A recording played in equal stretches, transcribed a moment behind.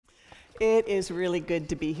It is really good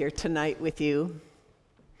to be here tonight with you.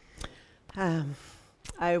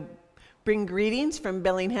 I bring greetings from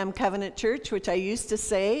Bellingham Covenant Church, which I used to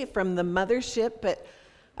say from the mothership, but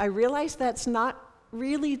I realize that's not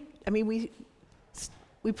really,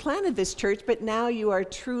 we planted this church, but now you are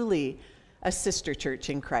truly a sister church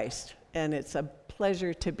in Christ, and it's a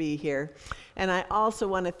pleasure to be here. And I also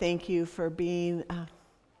want to thank you for being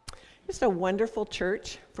just a wonderful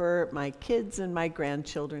church for my kids and my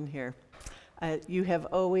grandchildren here. You have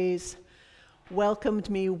always welcomed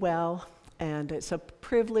me well, and it's a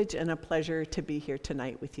privilege and a pleasure to be here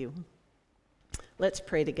tonight with you. Let's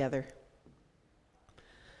pray together.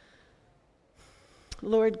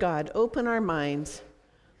 Lord God, open our minds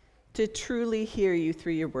to truly hear you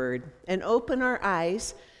through your word, and open our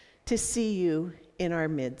eyes to see you in our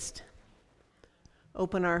midst.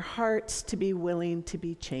 Open our hearts to be willing to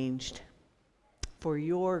be changed. For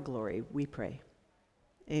your glory, we pray.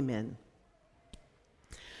 Amen.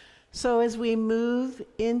 So as we move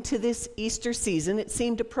into this Easter season, it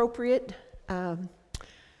seemed appropriate to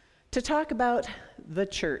talk about the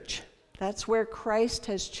church. That's where Christ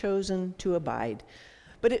has chosen to abide.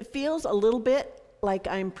 But it feels a little bit like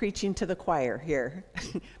I'm preaching to the choir here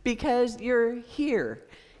because you're here.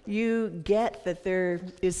 You get that there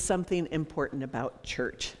is something important about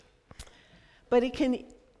church. But it can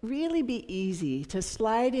really be easy to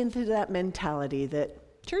slide into that mentality that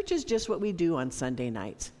church is just what we do on Sunday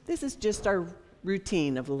nights. This is just our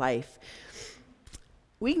routine of life.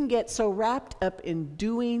 We can get so wrapped up in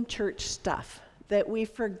doing church stuff that we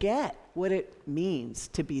forget what it means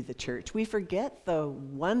to be the church. We forget the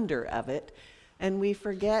wonder of it, and we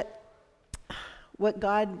forget what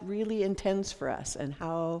God really intends for us and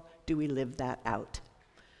how do we live that out.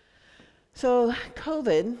 So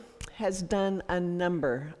COVID has done a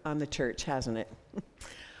number on the church, hasn't it?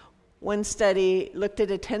 One study looked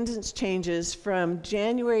at attendance changes from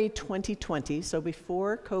January 2020, so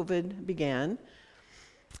before COVID began,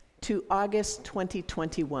 to August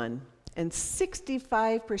 2021. And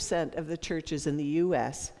 65% of the churches in the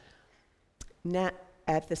U.S.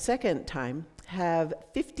 at the second time have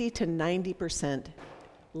 50 to 90%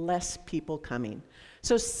 less people coming.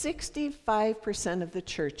 So 65% of the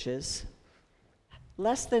churches,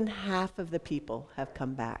 less than half of the people have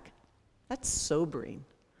come back. That's sobering.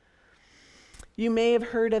 You may have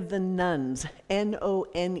heard of the nones,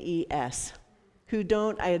 N-O-N-E-S, who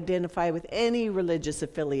don't identify with any religious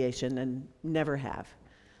affiliation and never have.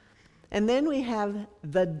 And then we have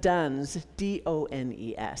the dones,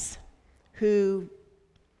 D-O-N-E-S, who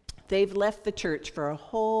they've left the church for a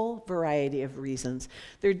whole variety of reasons.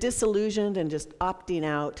 They're disillusioned and just opting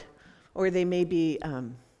out, or they may be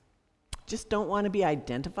just don't want to be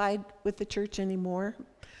identified with the church anymore,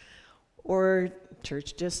 or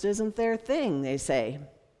church just isn't their thing, they say.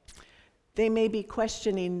 They may be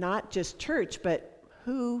questioning not just church, but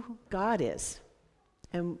who God is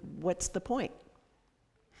and what's the point.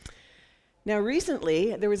 Now,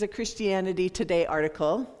 recently, there was a Christianity Today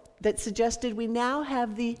article that suggested we now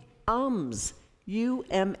have the UMMS,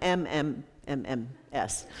 U-M-M-M-M-M-S.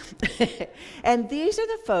 And these are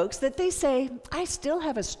the folks that they say, I still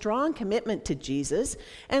have a strong commitment to Jesus,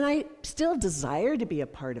 and I still desire to be a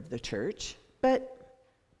part of the church, but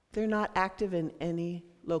they're not active in any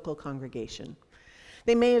local congregation.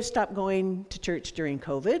 They may have stopped going to church during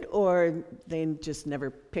COVID, or they just never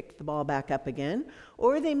picked the ball back up again,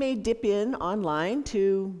 or they may dip in online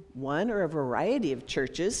to one or a variety of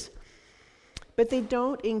churches, but they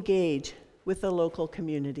don't engage with the local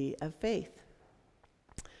community of faith.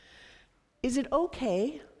 Is it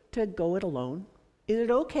okay to go it alone? Is it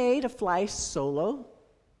okay to fly solo?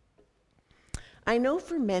 I know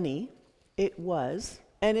for many it was,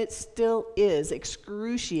 and it still is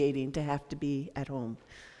excruciating to have to be at home.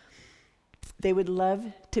 They would love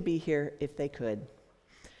to be here if they could.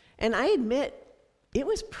 And I admit, it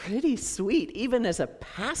was pretty sweet, even as a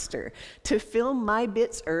pastor, to film my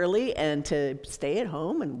bits early and to stay at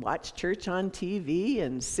home and watch church on TV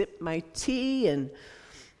and sip my tea and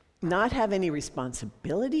not have any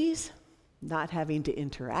responsibilities, not having to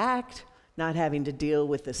interact, not having to deal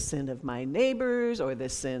with the sin of my neighbors or the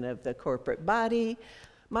sin of the corporate body.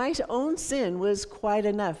 My own sin was quite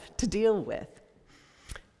enough to deal with.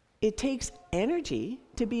 It takes energy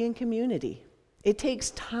to be in community. It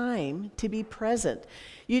takes time to be present.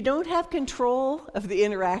 You don't have control of the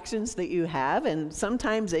interactions that you have, and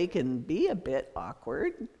sometimes they can be a bit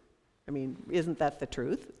awkward. I mean, isn't that the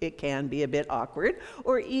truth? It can be a bit awkward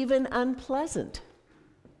or even unpleasant.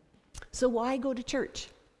 So why go to church?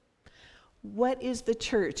 What is the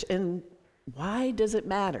church, and why does it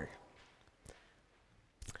matter?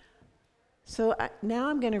 Now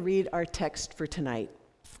I'm going to read our text for tonight.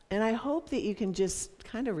 And I hope that you can just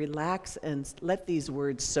kind of relax and let these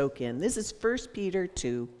words soak in. This is 1 Peter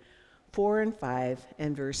 2, 4 and 5,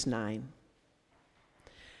 and verse 9.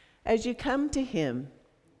 As you come to him,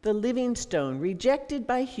 the living stone, rejected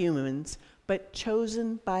by humans, but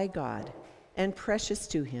chosen by God, and precious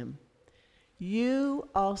to him, you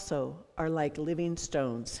also are like living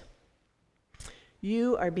stones.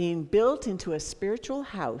 You are being built into a spiritual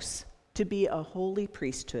house to be a holy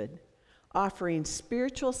priesthood, offering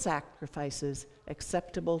spiritual sacrifices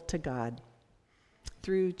acceptable to God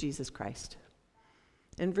through Jesus Christ.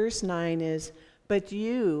 And verse 9 is, but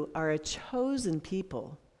you are a chosen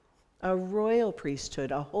people, a royal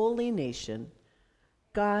priesthood, a holy nation,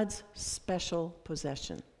 God's special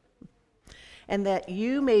possession, and that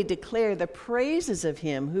you may declare the praises of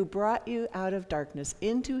him who brought you out of darkness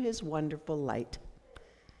into his wonderful light.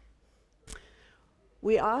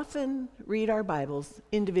 We often read our Bibles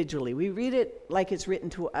individually. We read it like it's written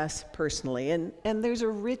to us personally, and there's a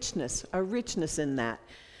richness in that.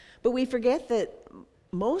 But we forget that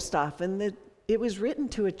most often that it was written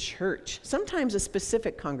to a church, sometimes a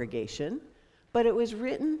specific congregation, but it was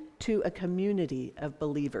written to a community of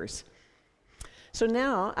believers. So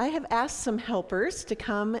now I have asked some helpers to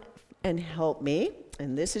come and help me,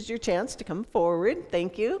 and this is your chance to come forward.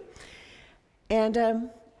 Thank you. And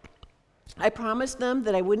I promised them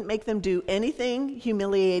that I wouldn't make them do anything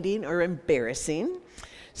humiliating or embarrassing.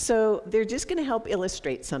 So they're just going to help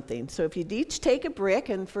illustrate something. So if you'd each take a brick,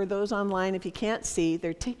 and for those online, if you can't see,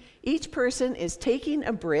 each person is taking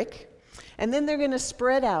a brick, and then they're going to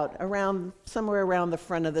spread out around somewhere around the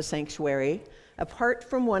front of the sanctuary, apart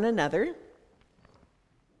from one another.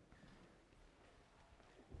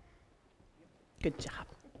 Good job.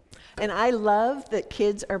 And I love that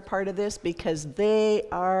kids are part of this because they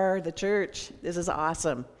are the church. This is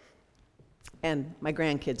awesome. And my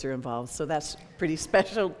grandkids are involved, so that's pretty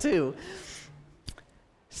special too.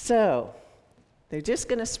 So they're just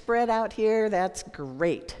going to spread out here. That's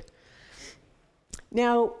great.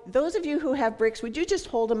 Now, those of you who have bricks, would you just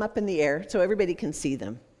hold them up in the air so everybody can see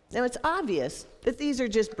them? Now, it's obvious that these are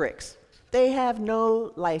just bricks. They have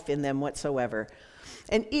no life in them whatsoever.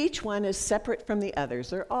 And each one is separate from the others.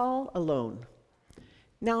 They're all alone.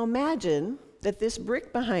 Now imagine that this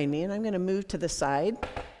brick behind me, and I'm going to move to the side,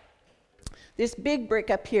 this big brick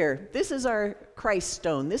up here, this is our Christ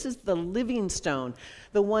stone. This is the living stone,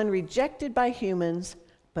 the one rejected by humans,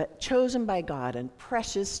 but chosen by God and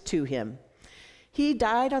precious to him. He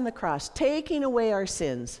died on the cross, taking away our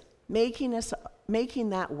sins, making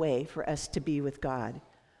that way for us to be with God.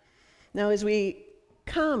 Now, as we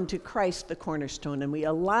come to Christ the cornerstone and we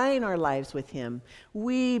align our lives with him,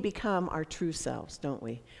 we become our true selves, don't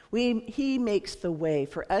we? He makes the way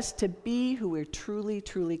for us to be who we're truly,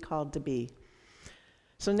 truly called to be.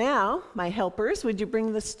 So now, my helpers, would you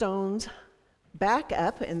bring the stones back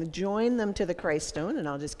up and join them to the Christ stone? And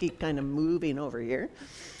I'll just keep kind of moving over here.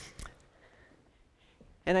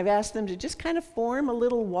 And I've asked them to just kind of form a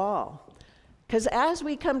little wall. Because as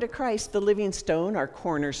we come to Christ, the living stone, our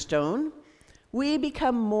cornerstone, we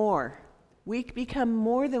become more. We become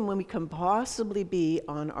more than when we can possibly be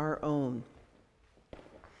on our own.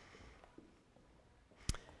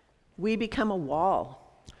 We become a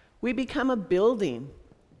wall. We become a building.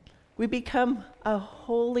 We become a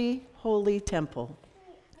holy, holy temple.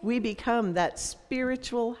 We become that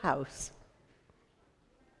spiritual house.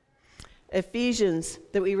 Ephesians,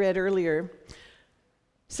 that we read earlier,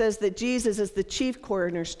 says that Jesus is the chief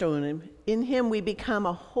cornerstone, and in him we become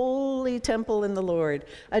a holy temple in the Lord,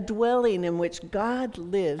 a dwelling in which God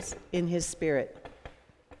lives in his Spirit.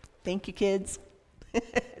 Thank you, kids.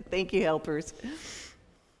 Thank you, helpers.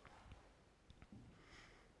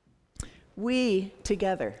 We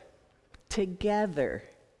together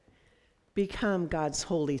become God's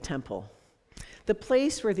holy temple, the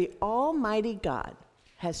place where the Almighty God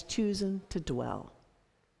has chosen to dwell.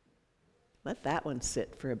 Let that one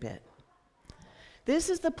sit for a bit. This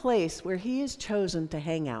is the place where he has chosen to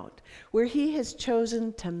hang out, where he has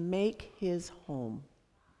chosen to make his home.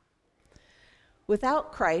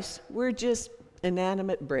 Without Christ, we're just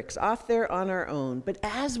inanimate bricks off there on our own. But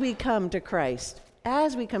as we come to Christ,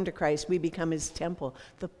 we become his temple,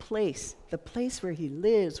 the place where he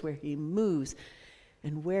lives, where he moves,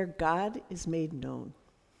 and where God is made known.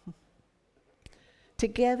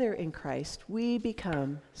 Together in Christ, we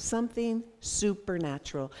become something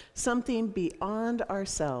supernatural, something beyond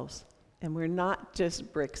ourselves, and we're not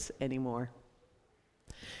just bricks anymore.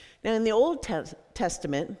 Now, in the Old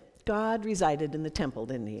Testament, God resided in the temple,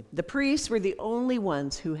 didn't he? The priests were the only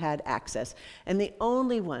ones who had access, and the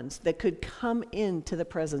only ones that could come into the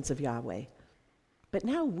presence of Yahweh. But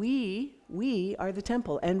now we are the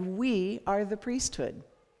temple, and we are the priesthood.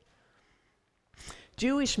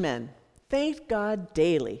 Jewish men thanked God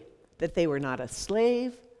daily that they were not a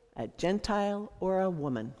slave, a Gentile, or a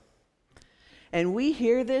woman. And we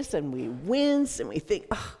hear this and we wince and we think,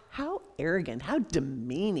 oh, how arrogant, how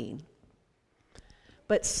demeaning.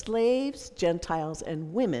 But slaves, Gentiles,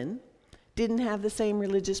 and women didn't have the same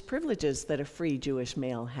religious privileges that a free Jewish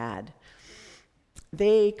male had.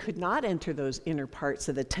 They could not enter those inner parts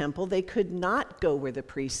of the temple. They could not go where the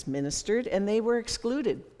priests ministered, and they were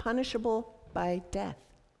excluded, punishable by death.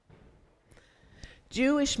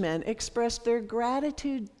 Jewish men expressed their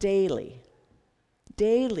gratitude daily,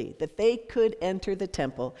 that they could enter the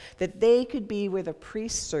temple, that they could be where the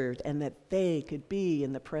priests served, and that they could be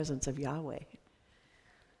in the presence of Yahweh.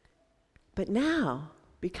 But now,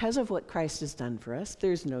 because of what Christ has done for us,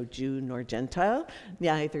 there's no Jew nor Gentile,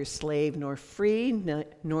 neither slave nor free,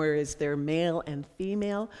 nor is there male and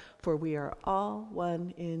female, for we are all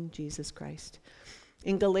one in Jesus Christ.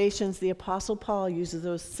 In Galatians, the Apostle Paul uses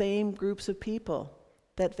those same groups of people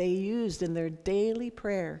that they used in their daily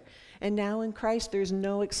prayer. And now in Christ, there's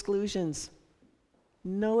no exclusions.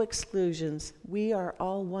 No exclusions. We are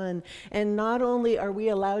all one. And not only are we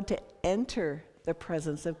allowed to enter the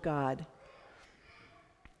presence of God,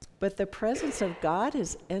 but the presence of God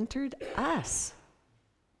has entered us.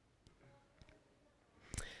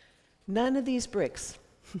 None of these bricks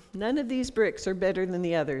are better than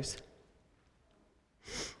the others.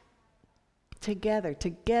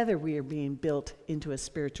 Together we are being built into a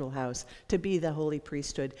spiritual house to be the holy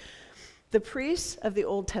priesthood. The priests of the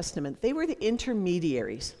Old Testament, they were the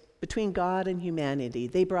intermediaries between God and humanity.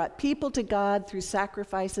 They brought people to God through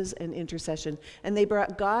sacrifices and intercession, and they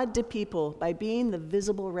brought God to people by being the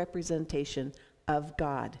visible representation of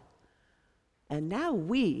God. And now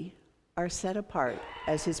we are set apart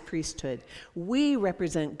as his priesthood. We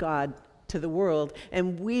represent God to the world,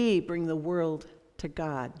 and we bring the world to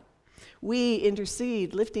God. We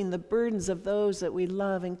intercede, lifting the burdens of those that we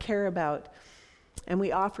love and care about, and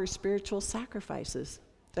we offer spiritual sacrifices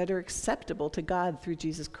that are acceptable to God through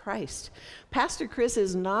Jesus Christ. Pastor Chris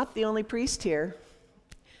is not the only priest here.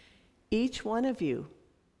 Each one of you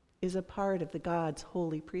is a part of the God's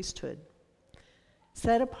holy priesthood,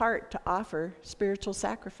 set apart to offer spiritual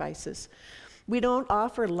sacrifices. We don't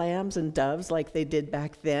offer lambs and doves like they did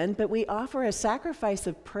back then, but we offer a sacrifice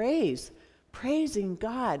of praise, praising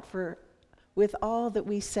God with all that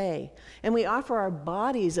we say. And we offer our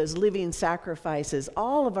bodies as living sacrifices,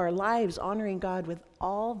 all of our lives honoring God with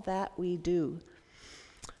all that we do.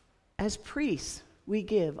 As priests, we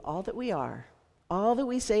give all that we are, all that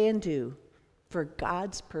we say and do, for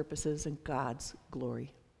God's purposes and God's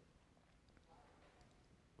glory.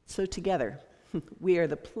 So together, we are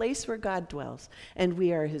the place where God dwells, and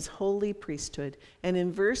we are his holy priesthood. And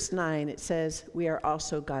in verse 9, it says, we are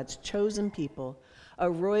also God's chosen people, a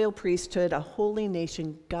royal priesthood, a holy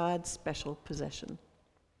nation, God's special possession.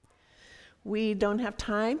 We don't have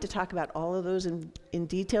time to talk about all of those in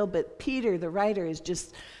detail, but Peter, the writer, is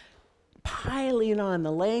just piling on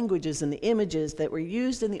the languages and the images that were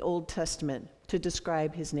used in the Old Testament to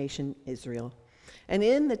describe his nation, Israel. And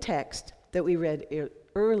in the text that we read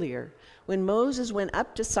earlier, when Moses went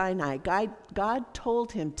up to Sinai, God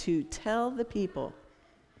told him to tell the people,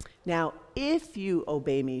 now, if you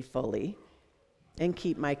obey me fully and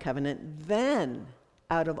keep my covenant, then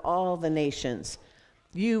out of all the nations,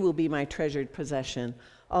 you will be my treasured possession.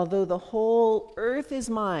 Although the whole earth is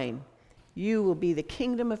mine, you will be the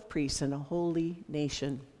kingdom of priests and a holy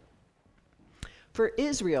nation. For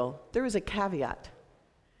Israel, there was a caveat.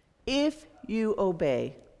 If you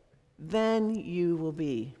obey, then you will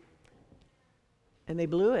be. And they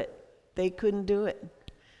blew it. They couldn't do it.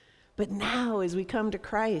 But now, as we come to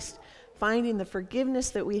Christ, finding the forgiveness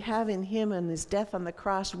that we have in him and his death on the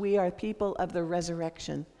cross, we are people of the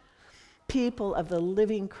resurrection, people of the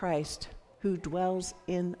living Christ who dwells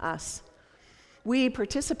in us. We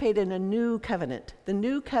participate in a new covenant, the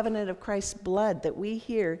new covenant of Christ's blood that we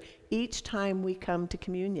hear each time we come to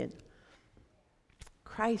communion.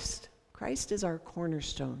 Christ is our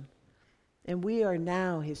cornerstone, and we are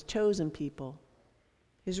now his chosen people,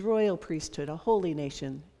 his royal priesthood, a holy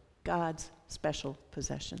nation, God's special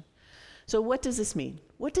possession. So what does this mean?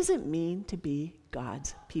 What does it mean to be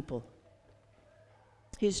God's people?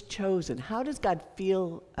 His chosen. How does God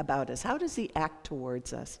feel about us? How does he act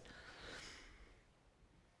towards us?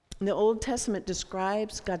 And the Old Testament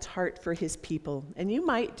describes God's heart for his people, and you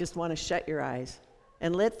might just want to shut your eyes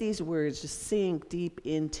and let these words just sink deep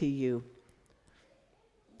into you.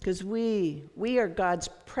 Because we are God's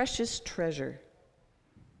precious treasure.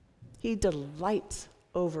 He delights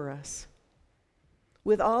over us.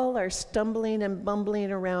 With all our stumbling and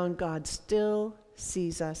bumbling around, God still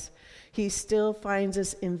sees us. He still finds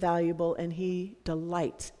us invaluable, and he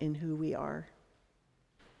delights in who we are.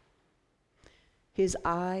 His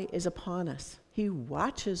eye is upon us. He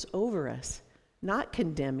watches over us, not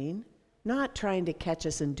condemning, not trying to catch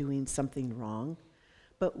us in doing something wrong,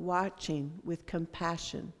 but watching with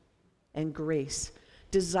compassion and grace,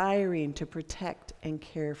 desiring to protect and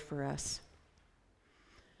care for us.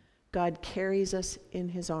 God carries us in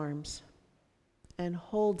his arms and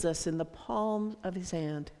holds us in the palm of his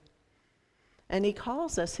hand. And he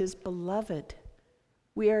calls us his beloved.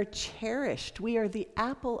 We are cherished. We are the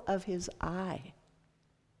apple of his eye.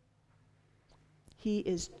 He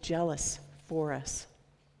is jealous for us,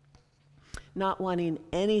 not wanting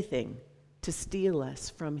anything to steal us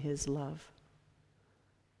from his love.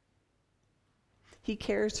 He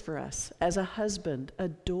cares for us as a husband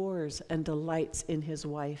adores and delights in his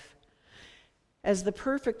wife, as the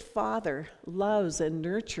perfect father loves and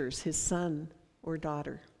nurtures his son or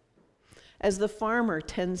daughter, as the farmer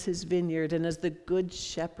tends his vineyard, and as the good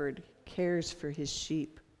shepherd cares for his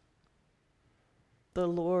sheep. The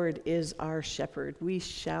Lord is our shepherd. We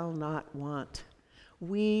shall not want.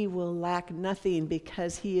 We will lack nothing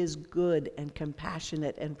because he is good and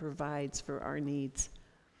compassionate and provides for our needs.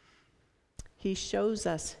 He shows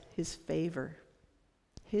us his favor,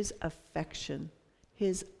 his affection,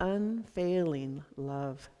 his unfailing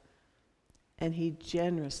love, and he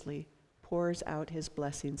generously pours out his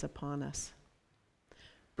blessings upon us.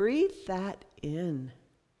 Breathe that in.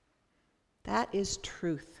 That is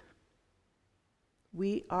truth.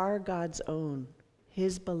 We are God's own,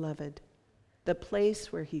 his beloved, the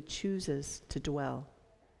place where he chooses to dwell.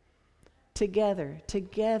 Together,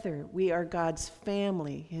 we are God's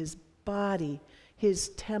family, his body, his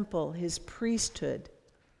temple, his priesthood,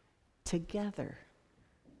 together.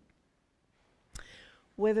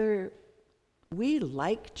 Whether we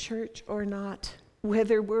like church or not,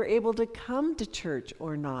 whether we're able to come to church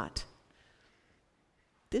or not,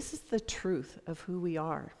 this is the truth of who we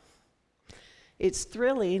are. It's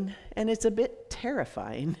thrilling and it's a bit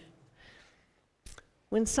terrifying.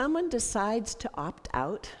 When someone decides to opt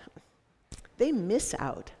out, they miss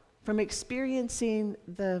out from experiencing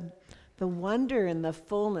the wonder and the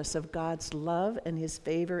fullness of God's love and his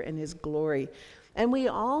favor and his glory. And we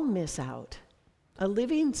all miss out. A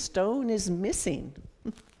living stone is missing.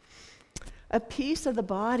 A piece of the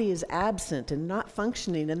body is absent and not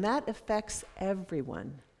functioning, and that affects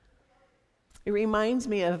everyone. It reminds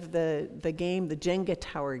me of the game, the Jenga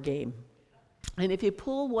tower game. And if you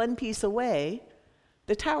pull one piece away,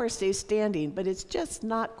 the tower stays standing, but it's just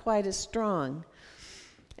not quite as strong.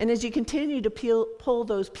 And as you continue to pull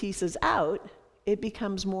those pieces out, it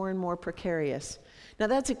becomes more and more precarious. Now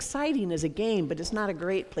that's exciting as a game, but it's not a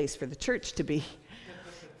great place for the church to be.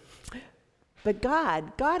 But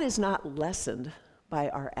God is not lessened by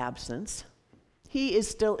our absence. He is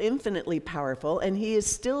still infinitely powerful, and he is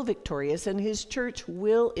still victorious, and his church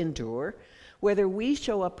will endure. Whether we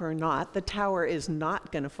show up or not, the tower is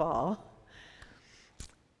not going to fall.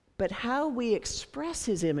 But how we express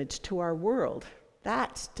his image to our world,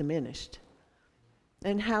 that's diminished.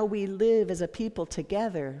 And how we live as a people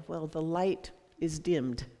together, well, the light is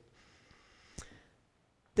dimmed.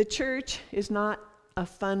 The church is not a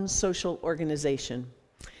fun social organization.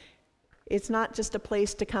 It's not just a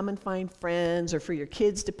place to come and find friends or for your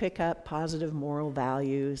kids to pick up positive moral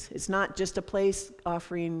values. It's not just a place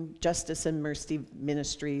offering justice and mercy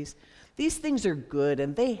ministries. These things are good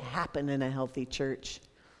and they happen in a healthy church.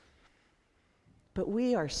 But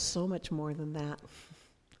we are so much more than that.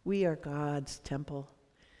 We are God's temple.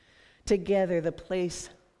 Together, the place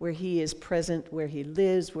where he is present, where he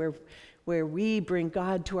lives, where we bring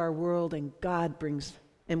God to our world and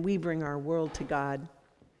we bring our world to God.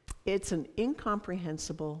 It's an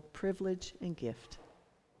incomprehensible privilege and gift.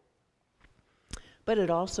 But it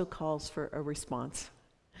also calls for a response.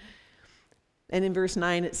 And in verse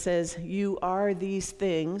 9 it says, "You are these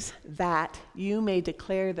things that you may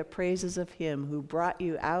declare the praises of him who brought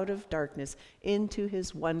you out of darkness into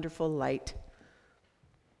his wonderful light."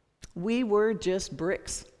 We were just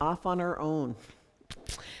bricks off on our own.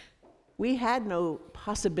 We had no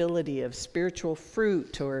possibility of spiritual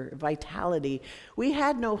fruit or vitality. We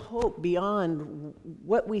had no hope beyond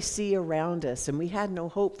what we see around us, and we had no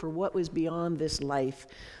hope for what was beyond this life.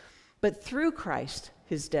 But through Christ,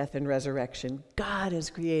 his death and resurrection, God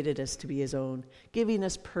has created us to be his own, giving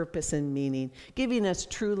us purpose and meaning, giving us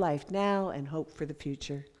true life now and hope for the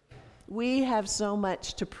future. We have so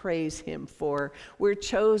much to praise him for. We're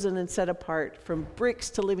chosen and set apart from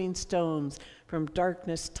bricks to living stones, from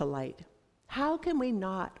darkness to light. How can we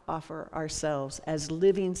not offer ourselves as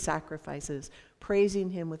living sacrifices, praising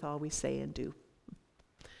Him with all we say and do?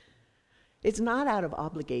 It's not out of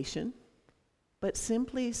obligation, but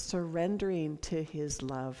simply surrendering to His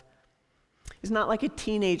love. It's not like a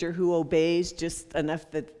teenager who obeys just enough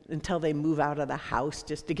until they move out of the house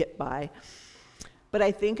just to get by. But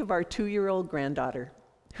I think of our 2-year-old granddaughter,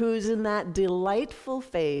 who's in that delightful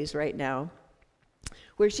phase right now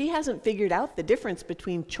where she hasn't figured out the difference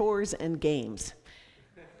between chores and games.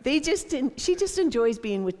 She just enjoys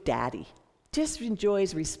being with Daddy, just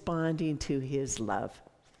enjoys responding to His love.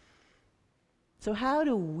 So how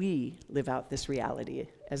do we live out this reality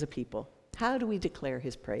as a people? How do we declare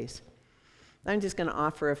His praise? I'm just going to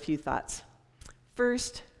offer a few thoughts.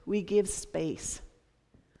 First, we give space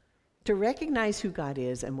to recognize who God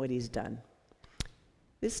is and what He's done.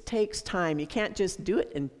 This takes time. You can't just do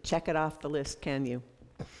it and check it off the list, can you?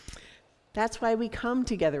 That's why we come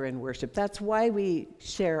together in worship. That's why we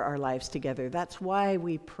share our lives together. That's why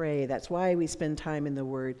we pray. That's why we spend time in the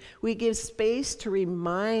Word. We give space to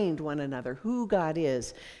remind one another who God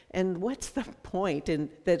is and what's the point in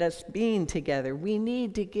that us being together. We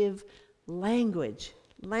need to give language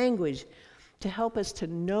to help us to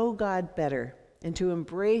know God better and to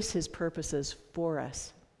embrace His purposes for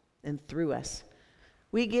us and through us.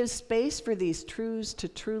 We give space for these truths to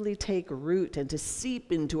truly take root and to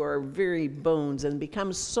seep into our very bones and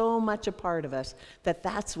become so much a part of us that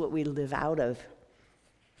that's what we live out of.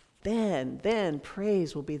 Then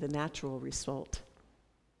praise will be the natural result.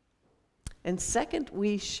 And second,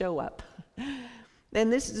 we show up.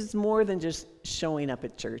 And this is more than just showing up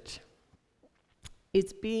at church.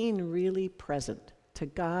 It's being really present to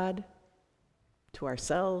God, to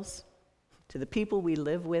ourselves, to the people we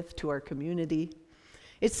live with, to our community.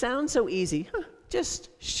 It sounds so easy, just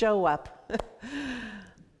show up.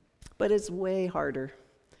 But it's way harder.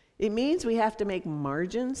 It means we have to make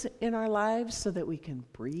margins in our lives so that we can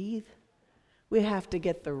breathe. We have to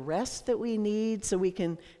get the rest that we need so we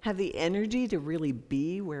can have the energy to really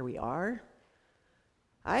be where we are.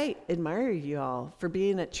 I admire you all for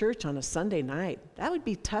being at church on a Sunday night. That would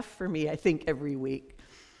be tough for me, I think, every week,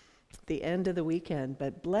 the end of the weekend.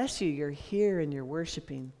 But bless you, you're here and you're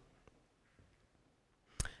worshiping.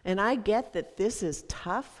 And I get that this is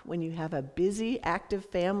tough when you have a busy, active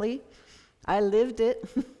family. I lived it,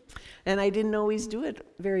 and I didn't always do it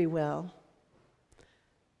very well.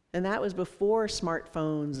 And that was before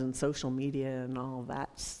smartphones and social media and all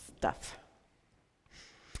that stuff.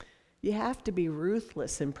 You have to be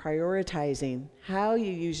ruthless in prioritizing how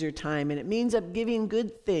you use your time, and it means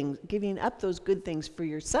giving up those good things for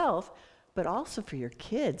yourself, but also for your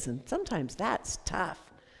kids, and sometimes that's tough.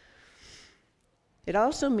 It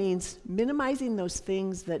also means minimizing those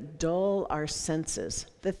things that dull our senses,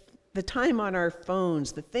 the time on our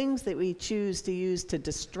phones, the things that we choose to use to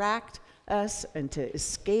distract us and to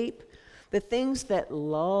escape, the things that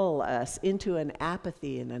lull us into an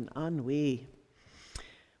apathy and an ennui.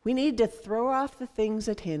 We need to throw off the things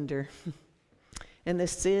that hinder and the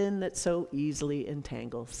sin that so easily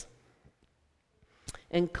entangles,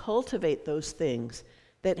 and cultivate those things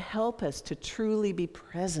that help us to truly be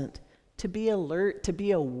present, to be alert, to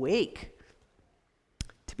be awake,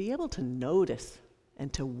 to be able to notice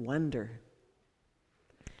and to wonder.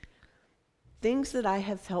 Things that I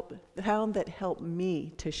have found that help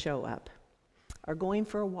me to show up are going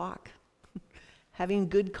for a walk, having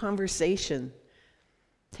good conversation,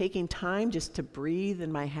 taking time just to breathe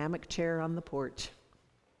in my hammock chair on the porch,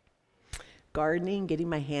 gardening, getting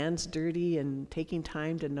my hands dirty and taking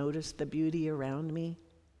time to notice the beauty around me,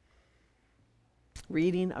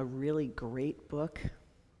 reading a really great book,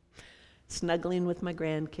 snuggling with my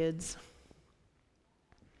grandkids,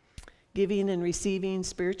 giving and receiving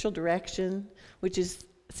spiritual direction, which is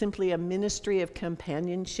simply a ministry of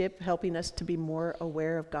companionship, helping us to be more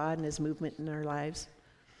aware of God and His movement in our lives.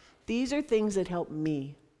 These are things that help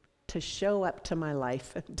me to show up to my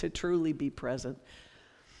life and to truly be present.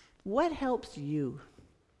 What helps you?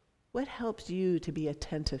 What helps you to be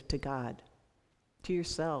attentive to God, to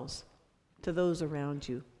yourselves, to those around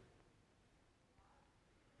you?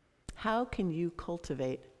 How can you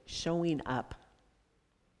cultivate showing up?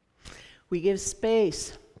 We give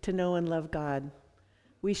space to know and love God.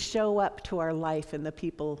 We show up to our life and the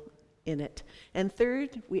people in it. And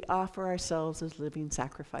third, we offer ourselves as living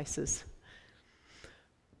sacrifices.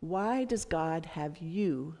 Why does God have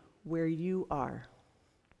you where you are?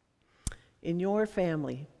 In your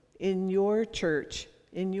family, in your church,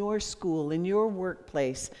 in your school, in your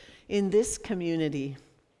workplace, in this community.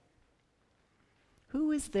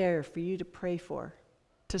 Who is there for you to pray for,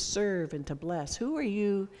 to serve and to bless? Who are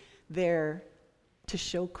you there to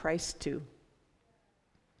show Christ to,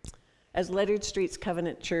 As Leonard Street's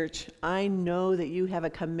Covenant Church, I know that you have a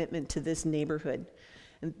commitment to this neighborhood.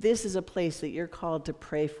 And this is a place that you're called to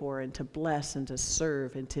pray for and to bless and to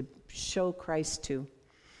serve and to show Christ to.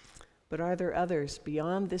 But are there others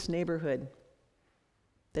beyond this neighborhood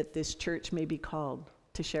that this church may be called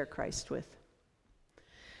to share Christ with?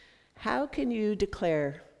 How can you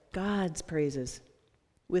declare God's praises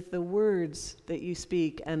with the words that you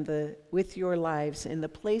speak and with your lives in the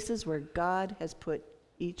places where God has put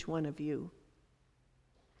each one of you?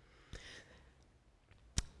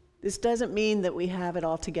 This doesn't mean that we have it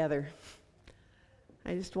all together.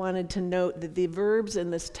 I just wanted to note that the verbs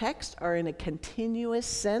in this text are in a continuous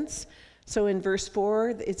sense. So in verse 4,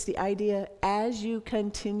 it's the idea, as you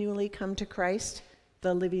continually come to Christ,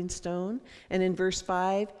 the living stone. And in verse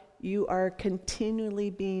 5, you are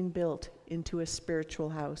continually being built into a spiritual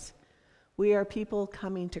house. We are people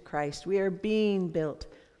coming to Christ. We are being built.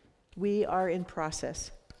 We are in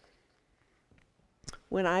process.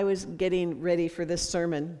 When I was getting ready for this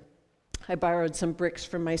sermon, I borrowed some bricks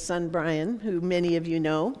from my son Brian, who many of you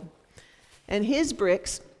know. And his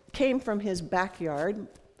bricks came from his backyard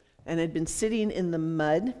and had been sitting in the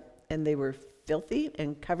mud, and they were filthy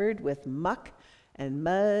and covered with muck and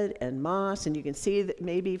mud and moss. And you can see that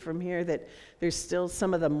maybe from here that there's still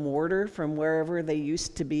some of the mortar from wherever they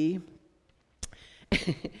used to be.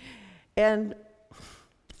 And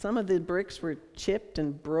some of the bricks were chipped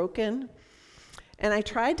and broken. And I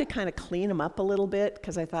tried to kind of clean them up a little bit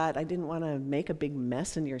because I thought I didn't want to make a big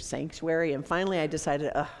mess in your sanctuary. And finally I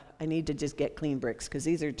decided, I need to just get clean bricks because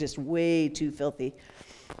these are just way too filthy.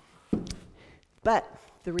 But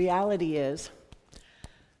the reality is,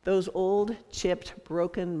 those old, chipped,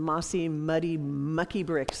 broken, mossy, muddy, mucky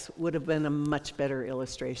bricks would have been a much better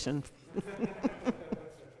illustration.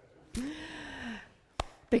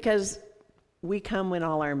 Because we come in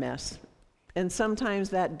all our mess. And sometimes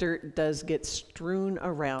that dirt does get strewn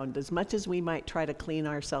around as much as we might try to clean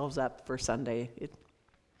ourselves up for Sunday.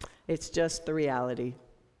 It's just the reality.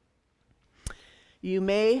 You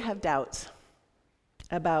may have doubts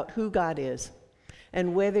about who God is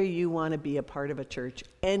and whether you want to be a part of a church,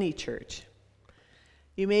 any church.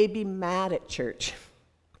 You may be mad at church,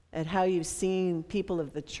 at how you've seen people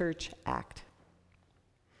of the church act.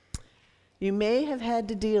 You may have had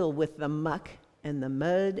to deal with the muck and the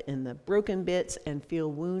mud and the broken bits and feel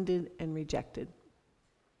wounded and rejected.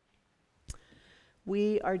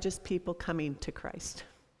 We are just people coming to Christ,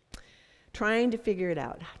 trying to figure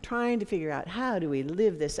out how do we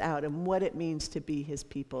live this out and what it means to be his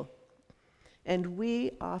people. And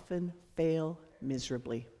we often fail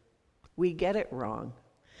miserably. We get it wrong.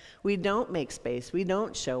 We don't make space. We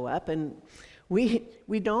don't show up, and we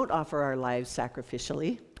don't offer our lives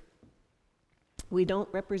sacrificially. We don't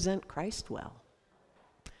represent Christ well.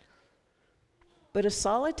 But a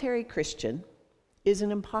solitary Christian is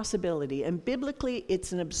an impossibility, and biblically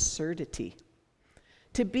it's an absurdity.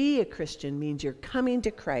 To be a Christian means you're coming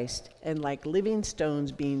to Christ and like living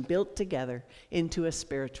stones being built together into a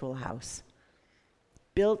spiritual house,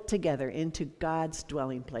 built together into God's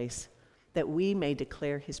dwelling place that we may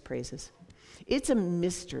declare his praises. It's a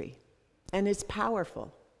mystery, and it's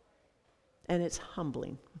powerful, and it's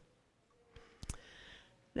humbling.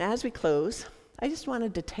 Now, as we close, I just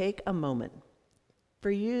wanted to take a moment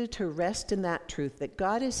for you to rest in that truth that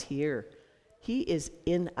God is here. He is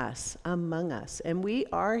in us, among us, and we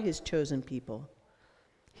are his chosen people,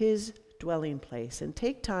 his dwelling place. And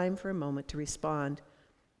take time for a moment to respond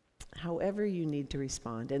however you need to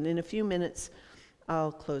respond. And in a few minutes,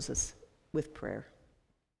 I'll close us with prayer.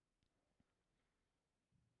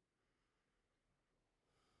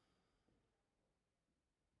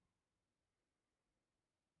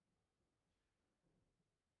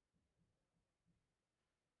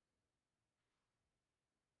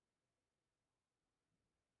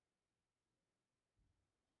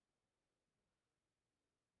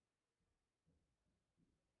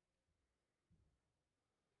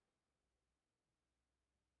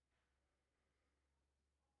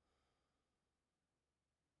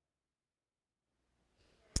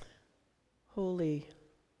 Holy,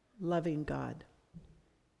 loving God,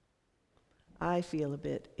 I feel a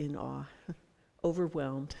bit in awe,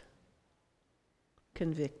 overwhelmed,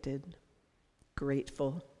 convicted,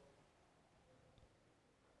 grateful.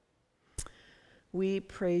 We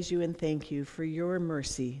praise you and thank you for your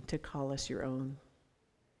mercy to call us your own,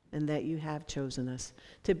 and that you have chosen us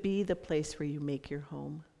to be the place where you make your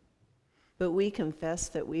home. But we confess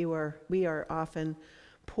that we are often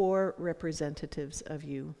poor representatives of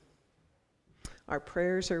you. Our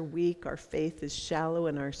prayers are weak, our faith is shallow,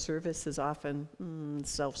 and our service is often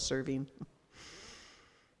self-serving.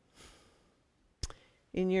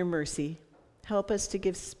 In your mercy, help us to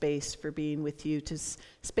give space for being with you,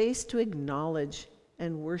 space to acknowledge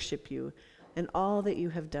and worship you and all that you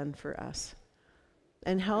have done for us.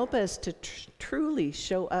 And help us to truly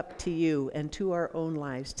show up to you and to our own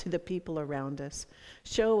lives, to the people around us.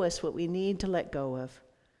 Show us what we need to let go of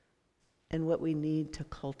and what we need to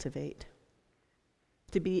cultivate,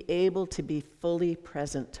 to be able to be fully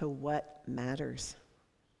present to what matters.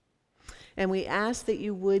 And we ask that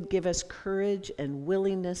you would give us courage and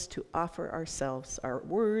willingness to offer ourselves, our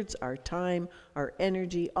words, our time, our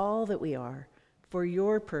energy, all that we are, for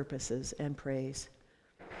your purposes and praise.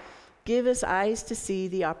 Give us eyes to see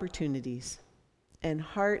the opportunities and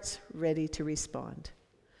hearts ready to respond.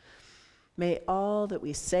 May all that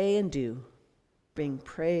we say and do bring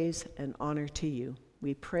praise and honor to you.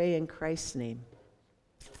 We pray in Christ's name.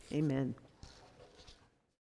 Amen.